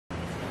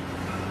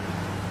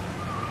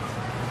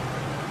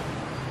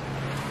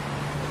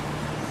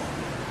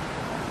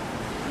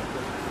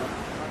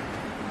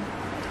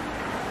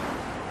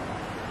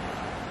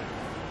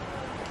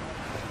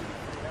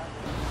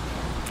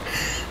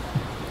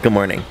Good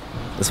morning.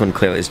 This one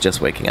clearly is just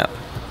waking up.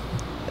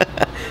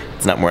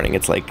 It's not morning,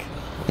 it's like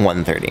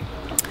 1:30.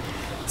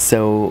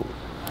 So,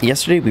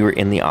 yesterday we were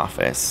in the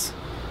office,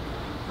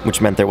 which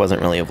meant there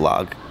wasn't really a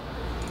vlog.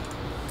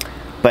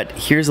 But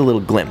here's a little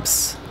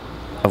glimpse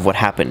of what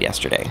happened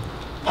yesterday.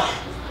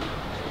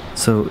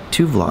 So,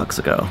 2 vlogs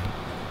ago,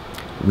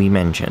 we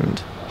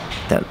mentioned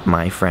that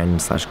my friend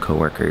slash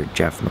coworker,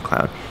 Jeff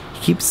McLeod,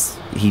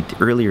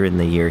 earlier in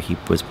the year, he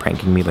was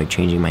pranking me by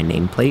changing my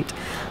nameplate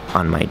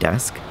on my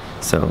desk.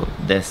 So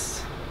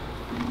this,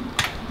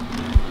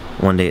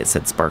 one day it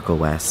said Sparkle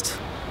West,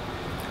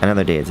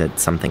 another day it said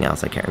something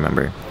else, I can't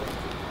remember.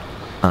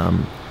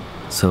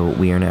 So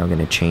we are now going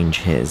to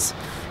change his,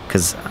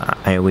 because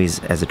I always,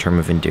 as a term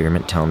of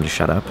endearment, tell him to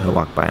shut up. He'll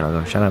walk by and I'll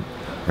go, shut up,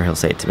 or he'll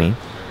say it to me.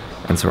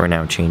 And so we're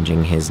now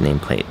changing his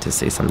nameplate to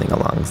say something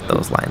along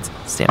those lines.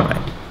 Stand by.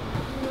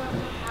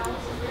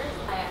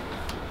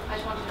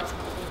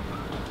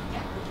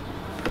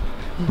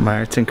 My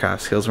arts and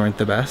crafts skills weren't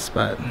the best,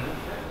 but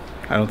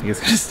I don't think it's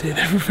gonna stay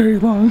there for very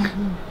long.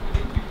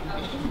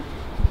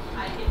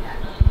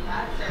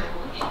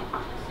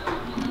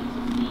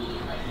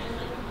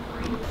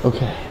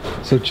 Okay,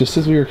 so just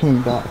as we were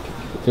coming back,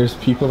 there's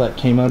people that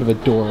came out of a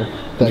door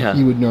that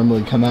you would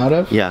normally come out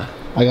of. Yeah.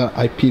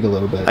 I peed a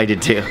little bit. I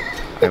did too.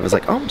 I was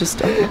like, oh, I'm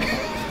just okay.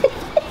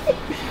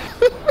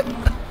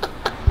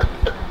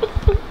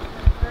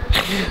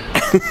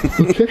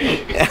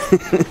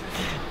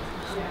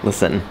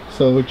 Listen.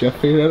 So Jeff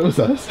figured out it was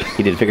us.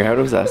 He did figure out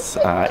it was us.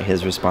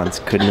 His response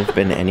couldn't have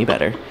been any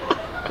better.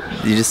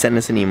 You just sent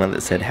us an email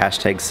that said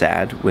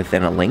 #sad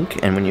within a link,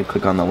 and when you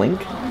click on the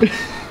link.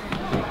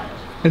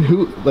 And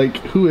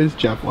who is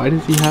Jeff? Why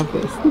does he have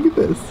this? Look at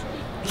this.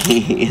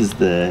 He is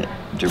the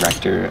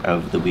director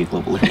of the We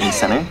Global Learning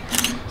Center.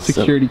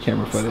 Security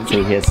camera footage.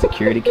 So he has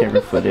security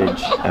camera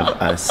footage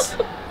of us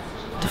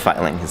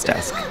defiling his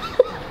desk.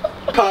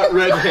 Caught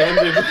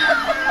red-handed.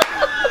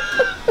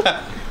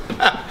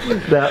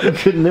 That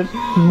couldn't have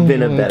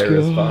been a better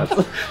response.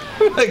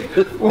 Like,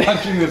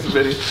 watching this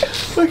video.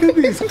 Look at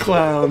these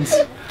clowns.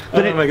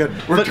 But oh my god,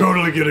 we're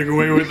totally getting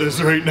away with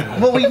this right now.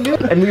 Well, we knew.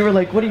 And we were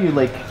like, what are you,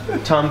 like,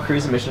 Tom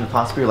Cruise in Mission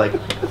Impossible? You're like,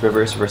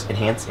 reverse,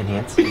 enhance.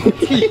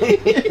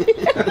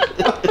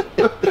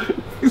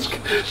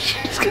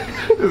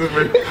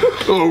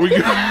 Oh, we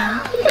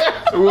got.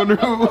 I wonder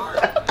who.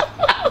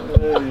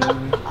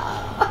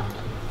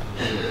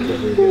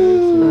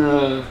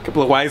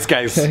 Couple of wise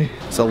guys. Okay.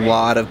 It's a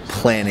lot of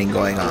planning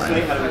going on.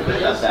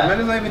 Amanda's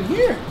not even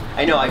here.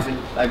 I know. I've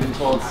been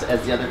told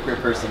as the other queer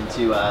person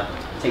to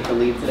take the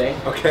lead today.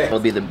 Okay. It'll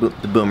be the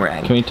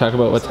boomerang. Can we talk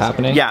about what's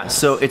happening? Yeah.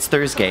 So it's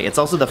Thursday. It's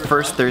also the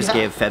first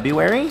Thursday of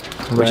February,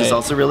 which is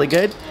also really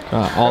good.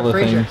 All the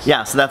things.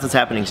 Yeah. So that's what's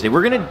happening today.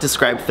 We're gonna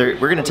describe. We're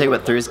gonna tell you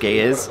what Thursday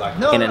is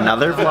in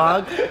another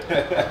vlog.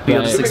 But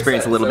you'll just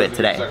experience a little bit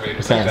today. Okay.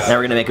 Now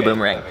we're gonna make a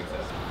boomerang.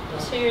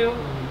 2,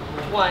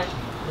 1.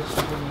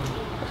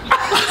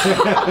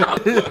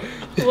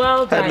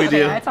 Well done. How'd we do?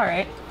 Yeah, it's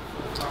alright.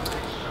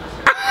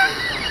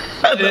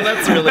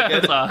 That's really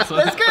good. That's awesome.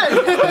 That's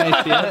good.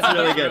 That's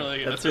really good.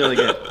 That's really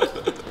good.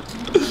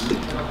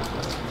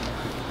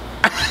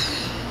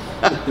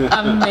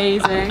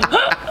 Amazing.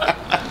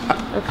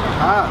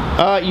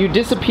 Okay. You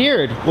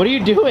disappeared. What are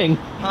you doing?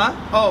 Huh?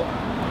 Oh,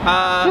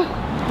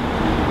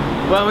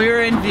 when we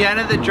were in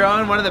Vienna, the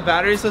drone, one of the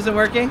batteries wasn't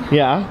working.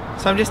 Yeah.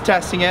 So I'm just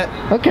testing it.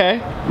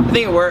 Okay. I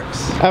think it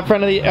works. Out in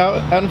front of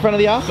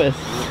the office.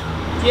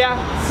 Yeah.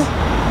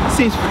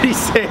 Seems pretty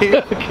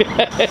safe.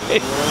 Okay.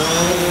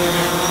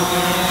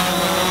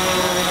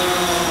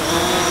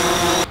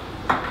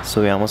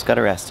 So we almost got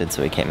arrested,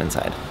 so we came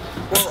inside.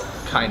 Well,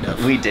 kind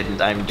of. We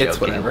didn't. I'm joking. It's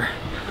whatever.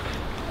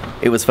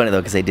 It was funny though,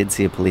 because I did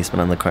see a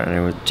policeman on the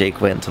corner where Jake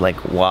went to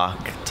like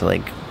walk to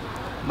like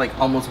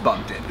almost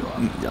bumped into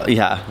him.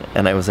 Yeah,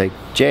 and I was like,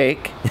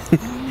 Jake.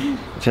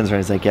 Turns around,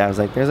 he's like, yeah. I was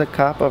like, there's a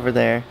cop over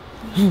there.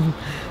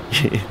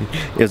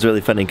 It was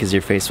really funny because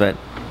your face went,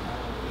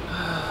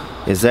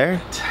 is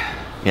there?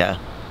 Yeah.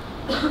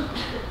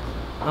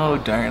 Oh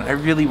darn, I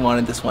really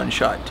wanted this one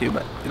shot too,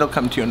 but it'll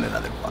come to you in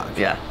another vlog.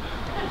 Yeah.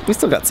 We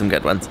still got some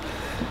good ones.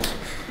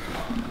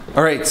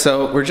 Alright,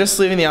 so we're just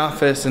leaving the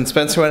office and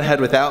Spencer went ahead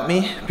without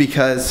me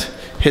because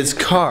his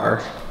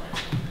car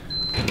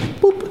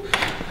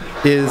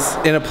is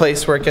in a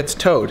place where it gets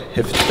towed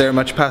if they're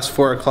much past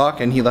 4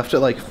 o'clock, and he left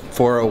at like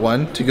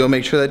 4:01 to go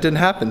make sure that didn't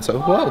happen. So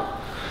whoa.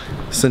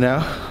 So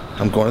now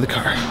I'm going to the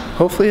car.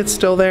 Hopefully it's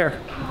still there.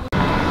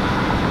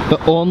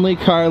 The only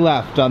car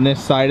left on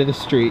this side of the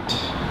street.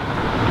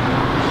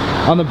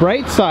 On the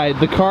bright side,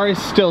 the car is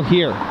still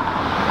here.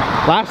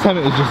 Last time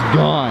it was just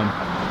gone.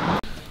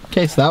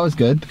 Okay, so that was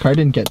good. The car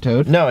didn't get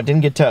towed. No, it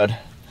didn't get towed.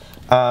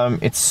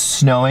 It's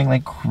snowing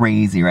like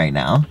crazy right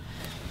now.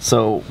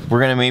 So we're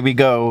gonna maybe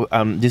go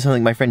do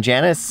something my friend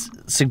Janice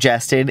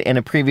suggested in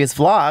a previous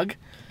vlog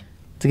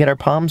to get our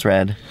palms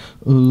read.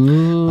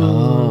 Ooh.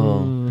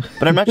 Oh.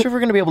 But I'm not sure if we're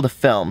gonna be able to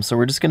film, so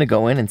we're just gonna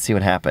go in and see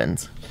what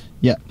happens.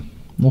 Yeah,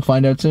 we'll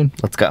find out soon.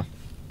 Let's go.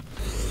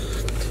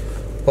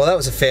 Well, that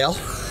was a fail.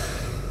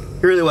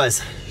 It really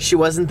was. She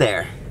wasn't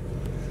there.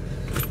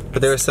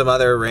 But there was some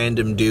other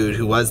random dude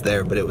who was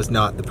there, but it was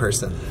not the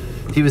person.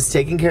 He was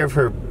taking care of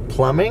her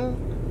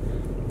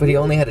plumbing, but he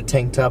only had a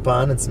tank top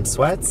on and some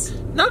sweats.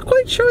 Not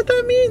quite sure what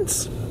that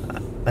means.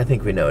 I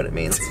think we know what it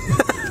means.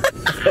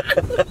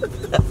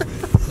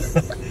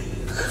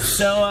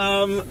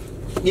 So,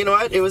 you know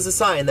what? It was a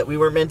sign that we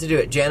weren't meant to do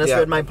it. Janice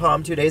read my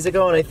palm 2 days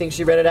ago, and I think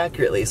she read it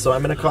accurately, so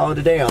I'm going to call it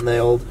a day on the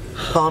old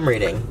palm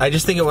reading. I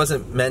just think it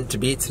wasn't meant to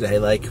be today.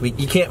 Like,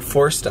 you can't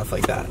force stuff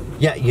like that.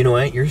 Yeah, you know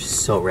what? You're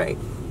so right.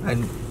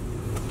 I'm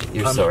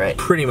so right.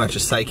 Pretty much a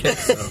psychic,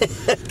 so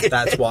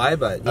that's why,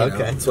 but, you know,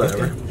 it's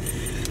whatever.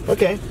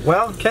 Okay,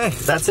 well,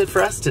 that's it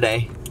for us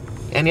today.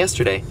 And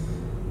yesterday.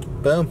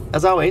 Boom.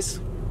 As always,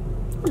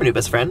 I'm your new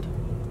best friend.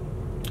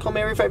 Call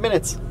me every 5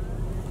 minutes.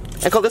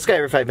 I call this guy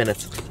every 5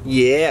 minutes.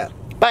 Yeah.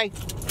 Bye.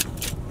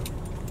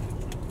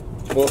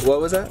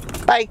 What was that?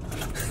 Bye.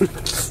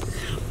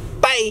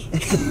 Bye.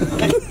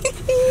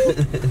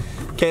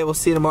 Okay, we'll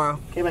see you tomorrow.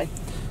 Okay, bye.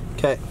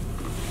 Okay.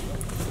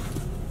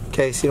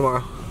 Okay, see you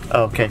tomorrow.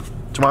 Oh, okay.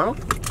 Tomorrow?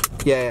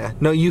 Yeah.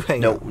 No, you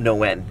hang up. No,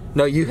 when?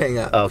 No, you hang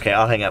up. Okay,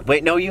 I'll hang up.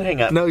 Wait, no, you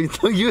hang up. No, you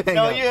hang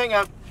up. No, you hang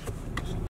up.